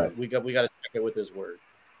going to, we got to check it with his word.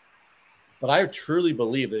 But I truly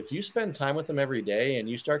believe that if you spend time with him every day and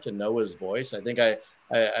you start to know his voice, I think I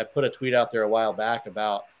put a tweet out there a while back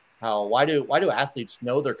about how, why do athletes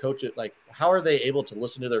know their coaches? Like, how are they able to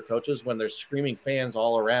listen to their coaches when there's screaming fans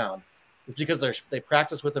all around? It's because they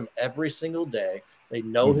practice with him every single day. They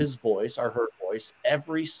know his voice or her voice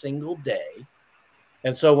every single day.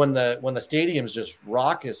 And so when the stadium's just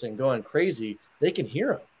raucous and going crazy, they can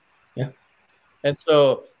hear him. Yeah. And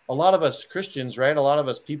so a lot of us Christians, right? A lot of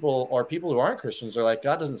us people who aren't Christians are like,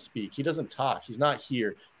 God doesn't speak. He doesn't talk. He's not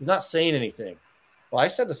here. He's not saying anything. Well, I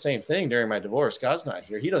said the same thing during my divorce. God's not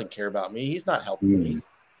here. He doesn't care about me. He's not helping me.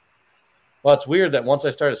 Well, it's weird that once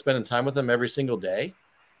I started spending time with him every single day,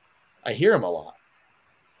 I hear him a lot.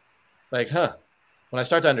 Like, when I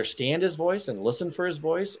start to understand his voice and listen for his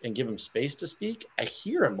voice and give him space to speak, I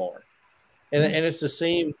hear him more. And it's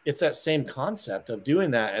that same concept of doing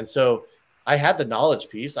that. And so I had the knowledge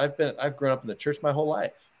piece. I've grown up in the church my whole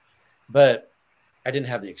life, but I didn't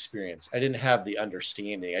have the experience. I didn't have the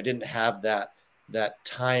understanding. I didn't have that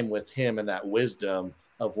time with him and that wisdom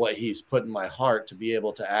of what he's put in my heart to be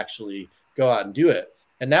able to actually go out and do it.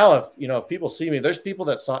 And now if people see me, there's people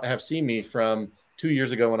that have seen me from 2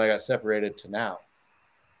 years ago when I got separated to now.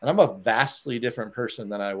 And I'm a vastly different person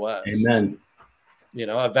than I was. Amen.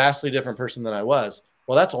 A vastly different person than I was.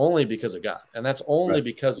 Well, that's only because of God. And that's only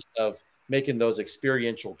because of making those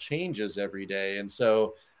experiential changes every day. And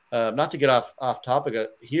so not to get off topic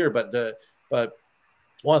here, but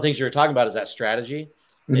one of the things you were talking about is that strategy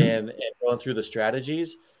and going through the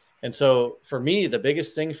strategies. And so for me, the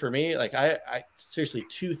biggest thing for me, like I seriously,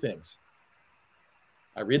 two things.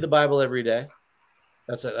 I read the Bible every day.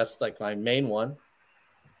 That's like my main one.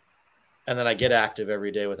 And then I get active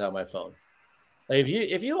every day without my phone. Like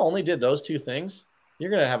if you only did those two things,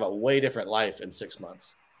 you're going to have a way different life in 6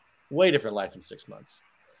 months. Way different life in 6 months.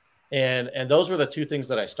 And those were the two things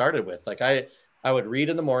that I started with. Like I would read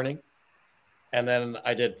in the morning, and then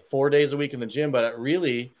I did 4 days a week in the gym, but it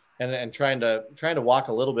really and trying to walk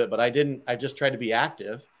a little bit, but I just tried to be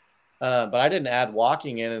active. But I didn't add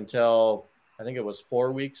walking in until I think it was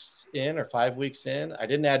 4 weeks in or 5 weeks in. I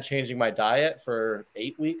didn't add changing my diet for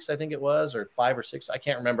 8 weeks, I think it was, or 5 or 6. I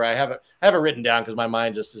can't remember. I have it written down because my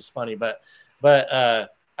mind just is funny. But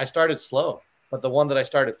I started slow. But the one that I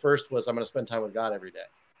started first was I'm going to spend time with God every day.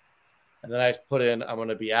 And then I put in I'm going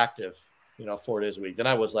to be active, 4 days a week. Then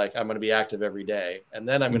I was like, I'm going to be active every day. And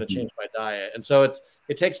then I'm going to change my diet. And so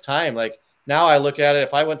it takes time. Like now I look at it.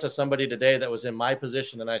 If I went to somebody today that was in my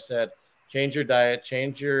position and I said, change your diet,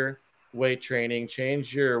 change your weight training,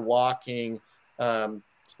 change your walking,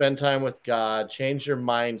 spend time with God, change your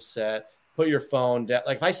mindset, put your phone down.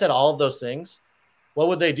 Like if I said all of those things, what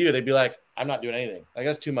would they do? They'd be like, I'm not doing anything. Like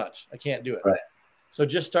that's too much. I can't do it. Right. So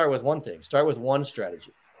just start with one thing. Start with one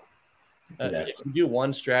strategy. Exactly. If you do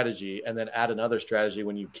one strategy and then add another strategy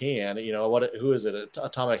when you can, who is it?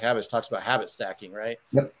 Atomic Habits talks about habit stacking, right?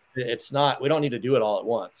 Yep. It's not, we don't need to do it all at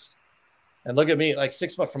once. And look at me, like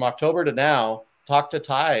 6 months from October to now, talk to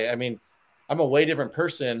Ty. I mean, I'm a way different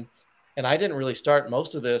person, and I didn't really start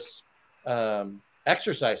most of this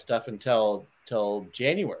exercise stuff until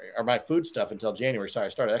January, or my food stuff until January. Sorry, I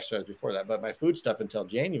started exercise before that, but my food stuff until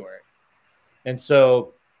January. And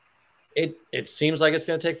so it seems like it's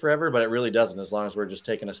going to take forever, but it really doesn't, as long as we're just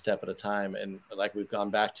taking a step at a time. And like we've gone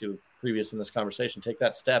back to previous in this conversation, take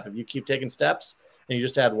that step. If you keep taking steps and you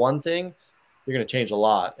just add one thing, you're going to change a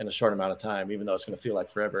lot in a short amount of time, even though it's going to feel like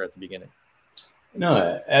forever at the beginning.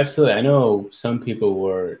 No, absolutely. I know some people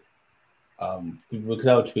were, because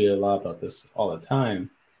I would tweet a lot about this all the time.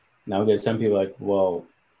 Now we get some people like, well,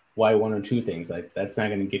 why one or two things? Like that's not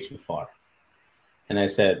going to get you far. And I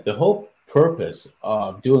said, the whole purpose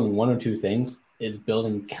of doing one or two things is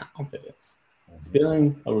building confidence. It's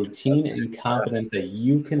building a routine and confidence that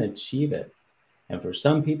you can achieve it. And for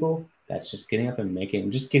some people, that's just getting up and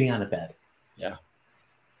getting out of bed. Yeah.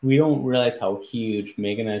 We don't realize how huge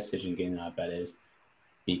making that decision, getting out of bed is,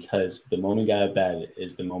 because the moment you get out of bed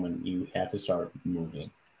is the moment you have to start moving.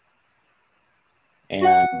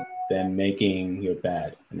 And than making your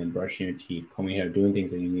bed and then brushing your teeth, combing your hair, doing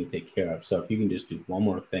things that you need to take care of. So if you can just do one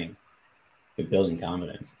more thing, you're building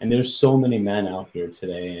confidence. And there's so many men out here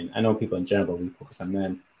today, and I know people in general, but we focus on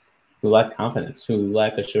men who lack confidence, who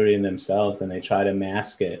lack assurity in themselves, and they try to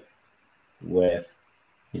mask it with,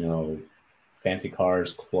 fancy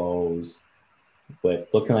cars, clothes, with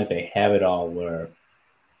looking like they have it all.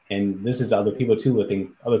 And this is other people too, who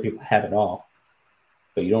think other people have it all,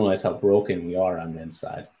 but you don't realize how broken we are on the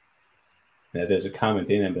inside. That there's a common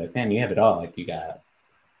thing and be like, man, you have it all. Like you got,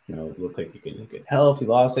 look like you can get health. You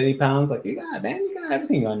lost 80 pounds. Like you got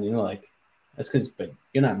everything on you. Like that's but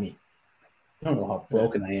you're not me. You don't know how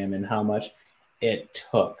broken I am and how much it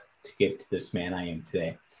took to get to this man I am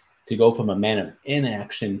today. To go from a man of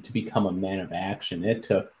inaction to become a man of action. It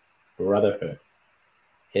took brotherhood.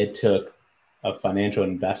 It took a financial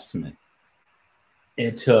investment.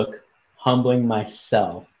 It took humbling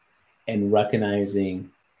myself and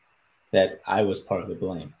recognizing that I was part of the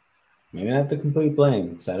blame. Maybe not the complete blame,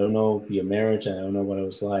 because I don't know your marriage, I don't know what it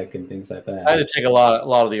was like and things like that. I had to take a lot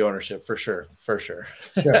of the ownership for sure. Sure.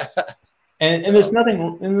 and there's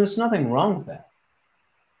nothing wrong with that.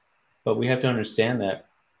 But we have to understand that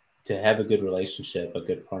to have a good relationship, a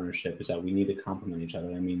good partnership, is that we need to complement each other.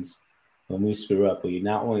 That means when we screw up, we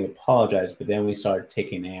not only apologize, but then we start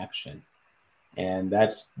taking action. And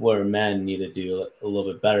that's where men need to do a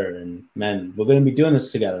little bit better. And men, we're going to be doing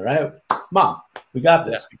this together, right? Mom, we got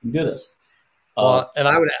this. Yeah. We can do this. Well, and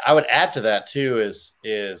I would add to that too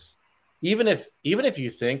is even if you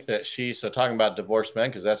think that so talking about divorced men,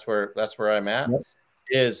 because that's where I'm at, yep.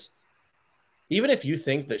 Is even if you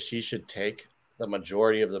think that she should take the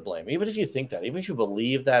majority of the blame, even if you think that, even if you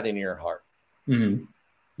believe that in your heart, mm-hmm.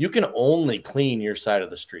 You can only clean your side of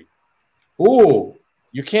the street. Ooh.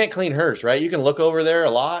 You can't clean hers, right? You can look over there a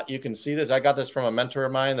lot. You can see this. I got this from a mentor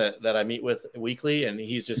of mine that I meet with weekly, and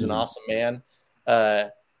he's just an awesome man. He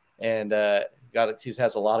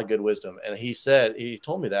has a lot of good wisdom. And he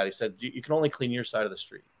told me that. He said, you can only clean your side of the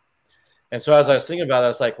street. And so as I was thinking about it, I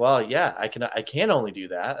was like, well, yeah, I can only do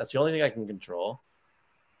that. That's the only thing I can control.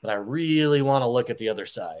 But I really want to look at the other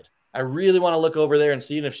side. I really want to look over there and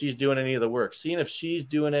seeing if she's doing any of the work, seeing if she's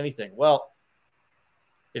doing anything. Well,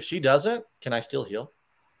 if she doesn't, can I still heal?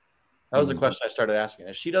 That was the question I started asking.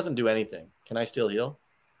 If she doesn't do anything, can I still heal?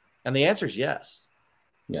 And the answer is yes.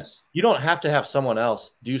 Yes. You don't have to have someone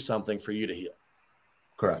else do something for you to heal.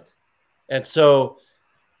 Correct. And so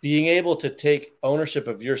being able to take ownership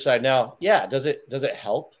of your side now, yeah, does it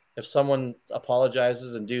help if someone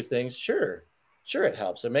apologizes and do things? Sure, it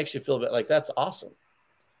helps. It makes you feel like that's awesome.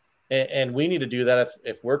 And we need to do that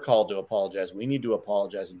if we're called to apologize. We need to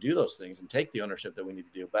apologize and do those things and take the ownership that we need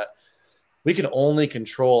to do. But we can only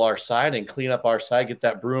control our side and clean up our side, get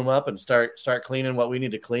that broom up and start cleaning what we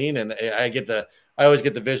need to clean. And I always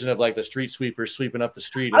get the vision of like the street sweeper sweeping up the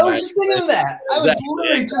street. I was just thinking that. I was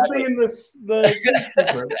literally just thinking the street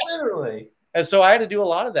sweeper, literally. And so I had to do a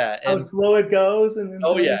lot of that. And how slow it goes. And then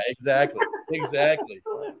yeah, exactly.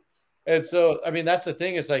 And so, I mean, that's the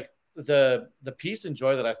thing is like the peace and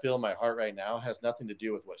joy that I feel in my heart right now has nothing to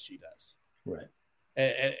do with what she does. Right.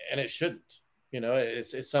 And it shouldn't.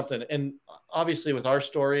 It's something, and obviously with our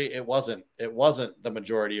story, it wasn't the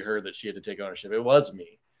majority of her that she had to take ownership. It was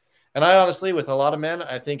me. And I honestly, with a lot of men,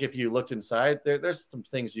 I think if you looked inside, there's some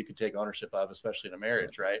things you could take ownership of, especially in a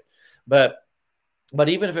marriage, right? But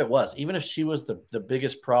even if she was the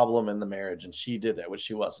biggest problem in the marriage and she did that, which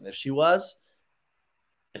she wasn't, if she was,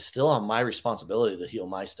 it's still on my responsibility to heal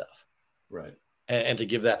my stuff. Right. And to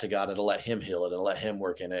give that to God and to let him heal it and let him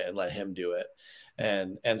work in it and let him do it.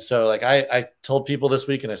 And so like I told people this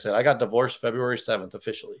week and I said, I got divorced February 7th,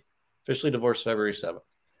 officially divorced February 7th.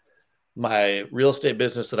 My real estate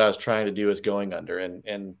business that I was trying to do is going under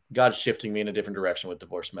and God's shifting me in a different direction with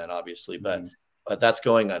divorced men, obviously, but that's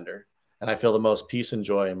going under. And I feel the most peace and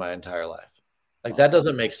joy in my entire life. Like that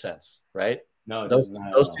doesn't make sense, right? No,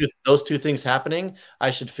 those two things happening,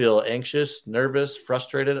 I should feel anxious, nervous,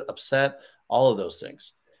 frustrated, upset, all of those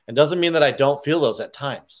things. It doesn't mean that I don't feel those at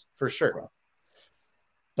times, for sure. Right.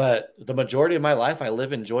 But the majority of my life, I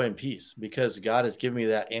live in joy and peace because God has given me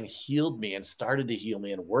that and healed me and started to heal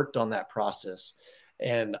me and worked on that process.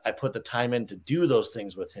 And I put the time in to do those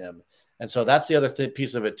things with him. And so that's the other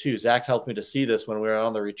piece of it too. Zach helped me to see this when we were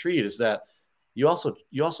on the retreat is that you also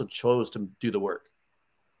chose to do the work.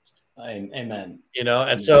 Amen.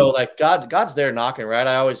 And so like God's there knocking, right?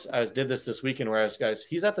 I did this weekend where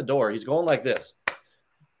he's at the door. He's going like this,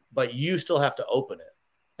 but you still have to open it.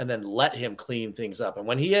 And then let him clean things up. And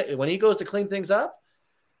when he goes to clean things up,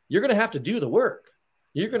 you're going to have to do the work.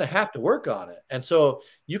 You're going to have to work on it. And so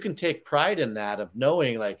you can take pride in that of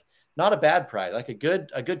knowing like not a bad pride, like a good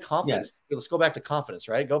confidence. Yes. Let's go back to confidence,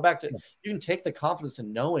 right? Go back to, you can take the confidence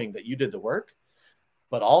in knowing that you did the work,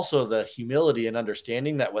 but also the humility and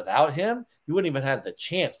understanding that without him, you wouldn't even have the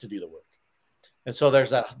chance to do the work. And so there's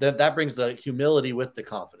that brings the humility with the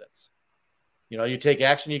confidence. You know, you take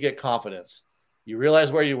action, you get confidence. You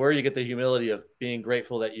realize where you were, you get the humility of being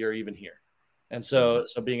grateful that you're even here. And so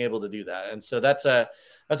being able to do that. And so that's a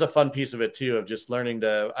fun piece of it too, of just learning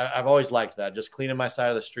to, I've always liked that, just cleaning my side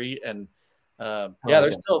of the street. And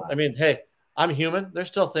there's still, I mean, hey, I'm human. There's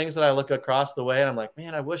still things that I look across the way and I'm like,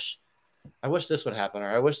 man, I wish this would happen, or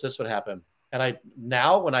I wish this would happen. And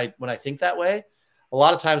now when I think that way, a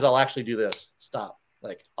lot of times I'll actually do this. Stop.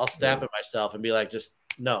 Like I'll snap at myself and be like, just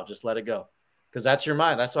let it go. Because that's your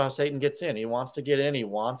mind. That's how Satan gets in. He wants to get in. He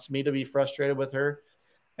wants me to be frustrated with her.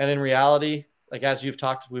 And in reality, like as we've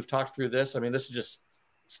talked through this, I mean, this is just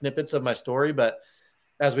snippets of my story, but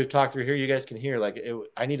as we've talked through here, you guys can hear, like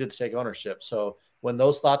I needed to take ownership. So when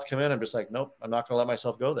those thoughts come in, I'm just like, nope, I'm not going to let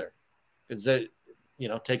myself go there. It's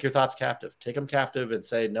take your thoughts captive, take them captive and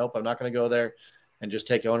say, nope, I'm not going to go there, and just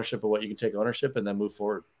take ownership of what you can take ownership and then move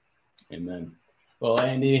forward. Amen. Well,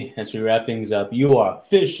 Andy, as we wrap things up, you are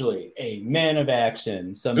officially a man of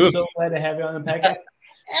action. So I'm so glad to have you on the podcast.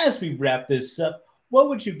 As we wrap this up, what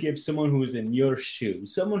would you give someone who is in your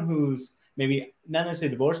shoes, someone who's maybe not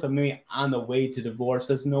necessarily divorced, but maybe on the way to divorce,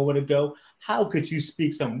 doesn't know where to go? How could you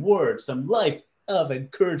speak some words, some life of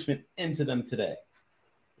encouragement into them today?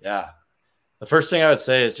 Yeah. The first thing I would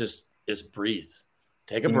say is breathe.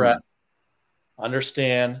 Take a breath.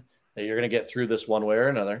 Understand that you're going to get through this one way or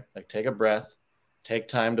another. Like take a breath. Take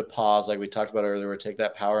time to pause, like we talked about earlier. Take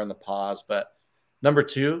that power in the pause. But number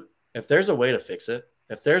two, if there's a way to fix it,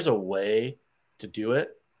 if there's a way to do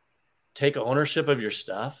it, take ownership of your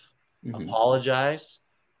stuff, apologize,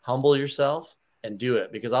 humble yourself, and do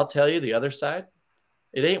it. Because I'll tell you, the other side,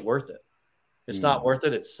 it ain't worth it. It's not worth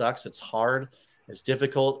it. It sucks. It's hard. It's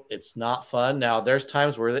difficult. It's not fun. Now, there's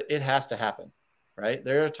times where it has to happen, right?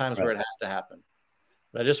 There are times where it has to happen.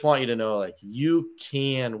 But I just want you to know, like, you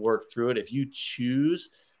can work through it. If you choose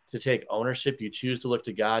to take ownership, you choose to look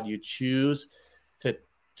to God, you choose to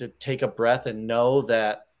take a breath and know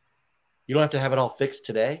that you don't have to have it all fixed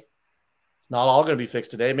today. It's not all going to be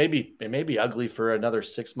fixed today. It may be ugly for another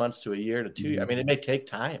 6 months to a year to 2. I mean, it may take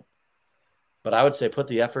time. But I would say put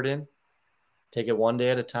the effort in. Take it one day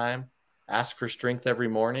at a time. Ask for strength every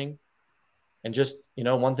morning. And just,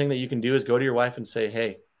 one thing that you can do is go to your wife and say,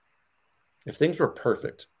 hey, if things were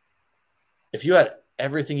perfect, if you had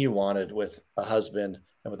everything you wanted with a husband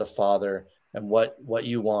and with a father and what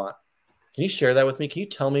you want, can you share that with me? Can you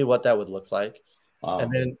tell me what that would look like? Wow.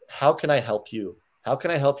 And then how can I help you? How can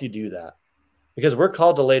I help you do that? Because we're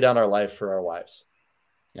called to lay down our life for our wives.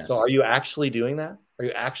 Yes. So are you actually doing that? Are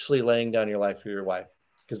you actually laying down your life for your wife?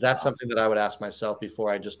 Because that's something that I would ask myself before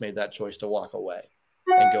I just made that choice to walk away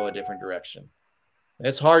and go a different direction. And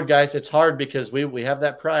it's hard, guys. It's hard because we have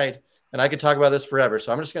that pride. And I could talk about this forever,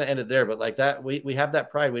 so I'm just going to end it there. But like that, we have that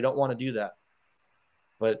pride. We don't want to do that.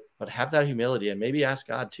 But have that humility and maybe ask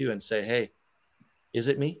God too and say, hey, is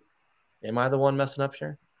it me? Am I the one messing up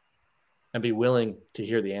here? And be willing to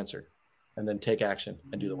hear the answer and then take action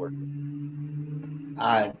and do the work.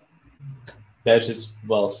 That's just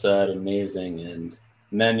well said. Amazing. And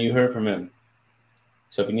men, you heard from him.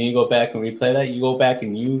 So if you need to go back and replay that, you go back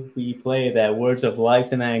and you replay that words of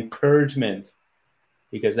life and that encouragement.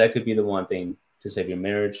 Because that could be the one thing to save your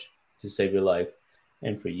marriage, to save your life,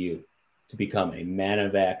 and for you to become a man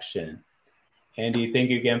of action. Andy, thank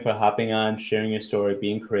you again for hopping on, sharing your story,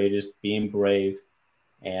 being courageous, being brave.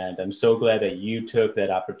 And I'm so glad that you took that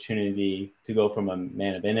opportunity to go from a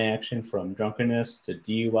man of inaction, from drunkenness to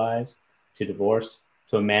DUIs to divorce,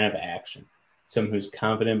 to a man of action. Someone who's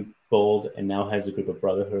confident, bold, and now has a group of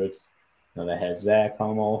brotherhoods. That has Zach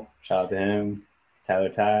Hummel, shout out to him, Tyler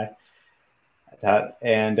Ty.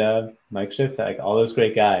 And Mike Schiff, like all those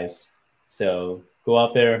great guys. So go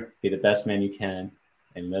out there, be the best man you can,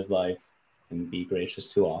 and live life, and be gracious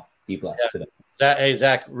to all. Be blessed today. Hey,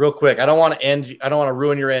 Zach, real quick. I don't want to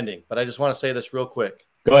ruin your ending, but I just want to say this real quick.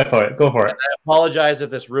 Go ahead for it. Go for it. I apologize if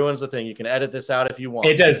this ruins the thing. You can edit this out if you want.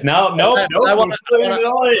 It does. Nope. I want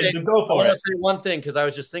to say one thing because I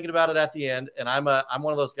was just thinking about it at the end, and I'm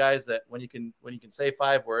one of those guys that when you can say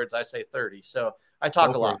 5 words, I say 30. So I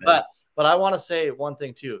talk a lot, But I want to say one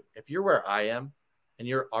thing too. If you're where I am and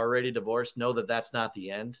you're already divorced, know that that's not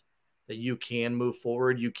the end, that you can move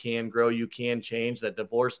forward, you can grow, you can change, that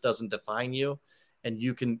divorce doesn't define you, and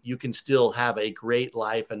you can still have a great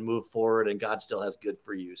life and move forward, and God still has good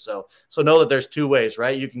for you. So know that there's 2 ways,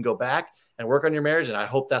 right? You can go back and work on your marriage, and I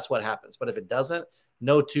hope that's what happens. But if it doesn't,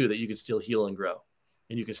 know too that you can still heal and grow.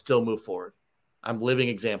 and you can still move forward. I'm a living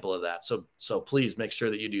example of that. So please make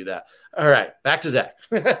sure that you do that. All right, back to Zach.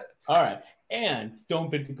 All right. And don't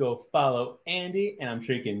forget to go follow Andy, and I'm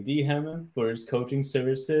sure you can DM him for his coaching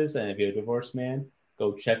services. And if you're a divorced man,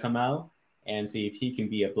 go check him out and see if he can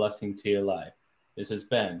be a blessing to your life. This has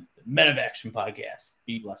been the Men of Action Podcast.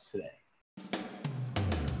 Be blessed today.